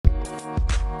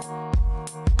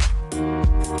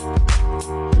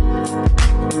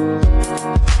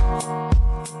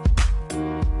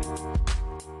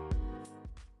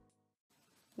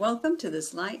Welcome to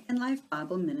this Light and Life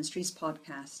Bible Ministries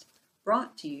podcast,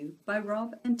 brought to you by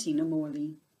Rob and Tina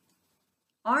Morley.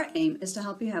 Our aim is to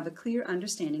help you have a clear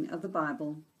understanding of the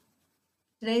Bible.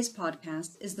 Today's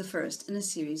podcast is the first in a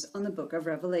series on the book of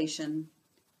Revelation.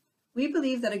 We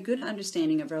believe that a good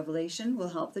understanding of Revelation will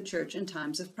help the church in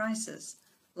times of crisis,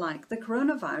 like the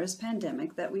coronavirus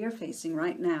pandemic that we are facing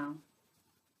right now.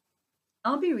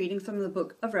 I'll be reading from the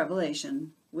book of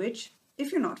Revelation, which,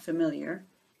 if you're not familiar,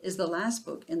 is the last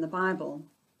book in the Bible.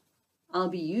 I'll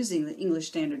be using the English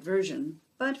Standard Version,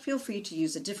 but feel free to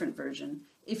use a different version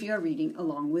if you are reading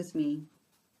along with me.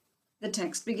 The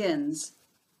text begins,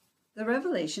 "The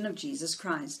revelation of Jesus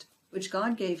Christ, which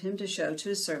God gave him to show to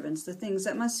his servants the things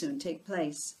that must soon take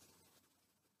place."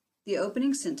 The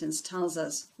opening sentence tells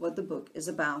us what the book is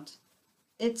about.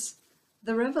 It's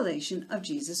the revelation of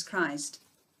Jesus Christ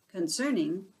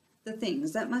concerning the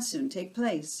things that must soon take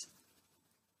place.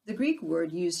 The Greek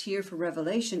word used here for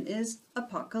revelation is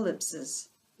apocalypsis,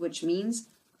 which means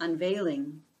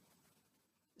unveiling.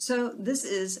 So this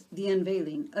is the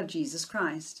unveiling of Jesus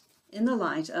Christ in the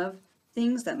light of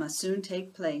things that must soon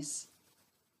take place.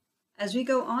 As we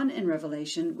go on in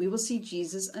Revelation, we will see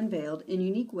Jesus unveiled in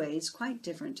unique ways quite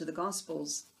different to the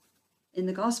Gospels. In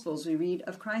the Gospels, we read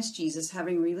of Christ Jesus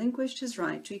having relinquished his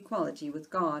right to equality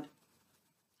with God.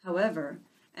 However,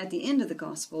 at the end of the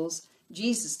Gospels,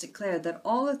 Jesus declared that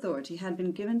all authority had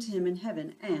been given to him in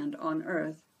heaven and on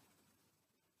earth.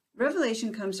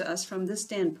 Revelation comes to us from this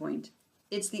standpoint.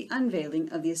 It's the unveiling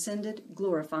of the ascended,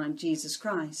 glorified Jesus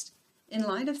Christ, in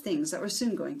light of things that were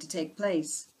soon going to take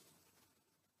place.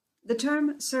 The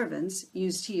term servants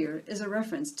used here is a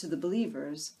reference to the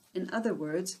believers, in other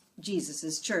words,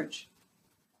 Jesus' church.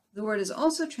 The word is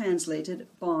also translated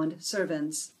bond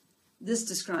servants. This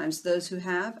describes those who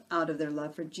have, out of their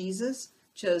love for Jesus,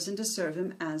 chosen to serve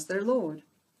him as their Lord.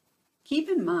 Keep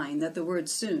in mind that the word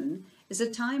soon is a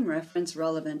time reference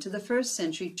relevant to the first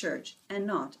century church and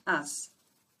not us.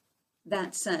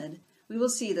 That said, we will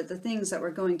see that the things that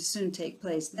were going to soon take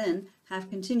place then have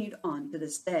continued on to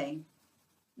this day.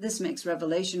 This makes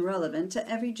Revelation relevant to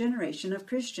every generation of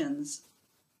Christians.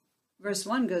 Verse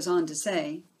 1 goes on to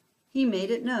say, "He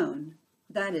made it known,"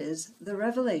 that is, the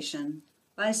revelation,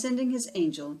 by sending his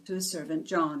angel to his servant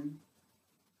John.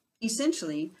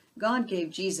 Essentially, God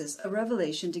gave Jesus a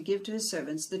revelation to give to his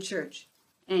servants, the church,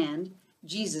 and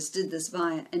Jesus did this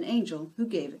via an angel who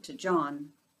gave it to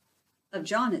John. Of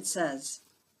John it says,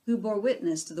 "Who bore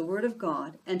witness to the word of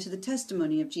God and to the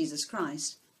testimony of Jesus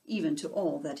Christ, even to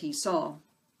all that he saw."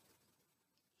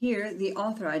 Here the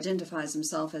author identifies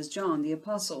himself as John the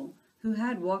Apostle, who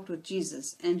had walked with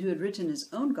Jesus and who had written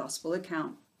his own gospel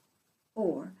account.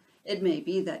 Or it may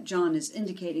be that John is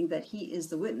indicating that he is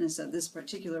the witness of this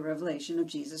particular revelation of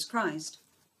Jesus Christ.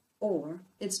 Or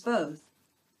it's both.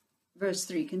 Verse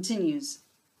 3 continues,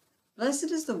 "Blessed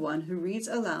is the one who reads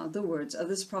aloud the words of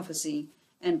this prophecy,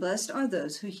 and blessed are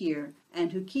those who hear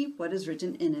and who keep what is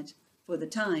written in it, for the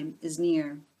time is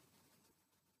near."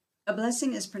 A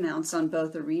blessing is pronounced on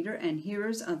both the reader and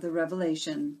hearers of the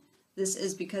revelation. This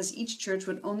is because each church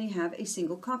would only have a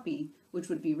single copy, which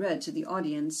would be read to the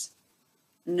audience.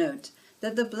 Note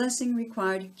that the blessing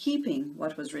required keeping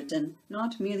what was written,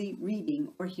 not merely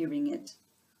reading or hearing it.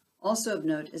 Also of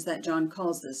note is that John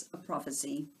calls this a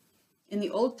prophecy. In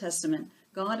the Old Testament,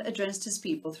 God addressed his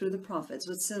people through the prophets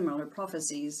with similar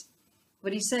prophecies.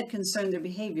 What he said concerned their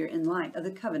behavior in light of the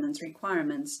covenant's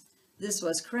requirements. This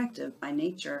was corrective by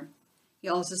nature. He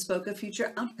also spoke of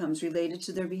future outcomes related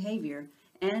to their behavior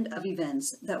and of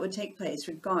events that would take place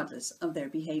regardless of their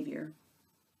behavior.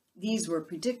 These were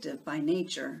predictive by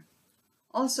nature.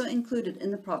 Also included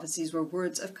in the prophecies were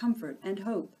words of comfort and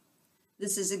hope.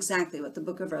 This is exactly what the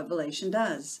book of Revelation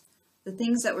does. The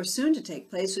things that were soon to take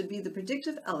place would be the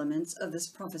predictive elements of this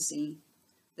prophecy.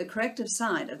 The corrective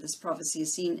side of this prophecy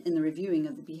is seen in the reviewing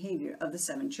of the behavior of the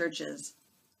seven churches.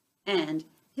 And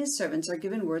his servants are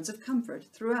given words of comfort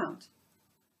throughout.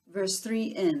 Verse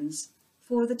 3 ends,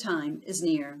 "For the time is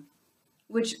near,"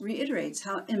 which reiterates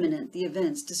how imminent the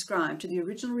events described to the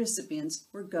original recipients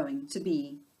were going to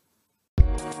be.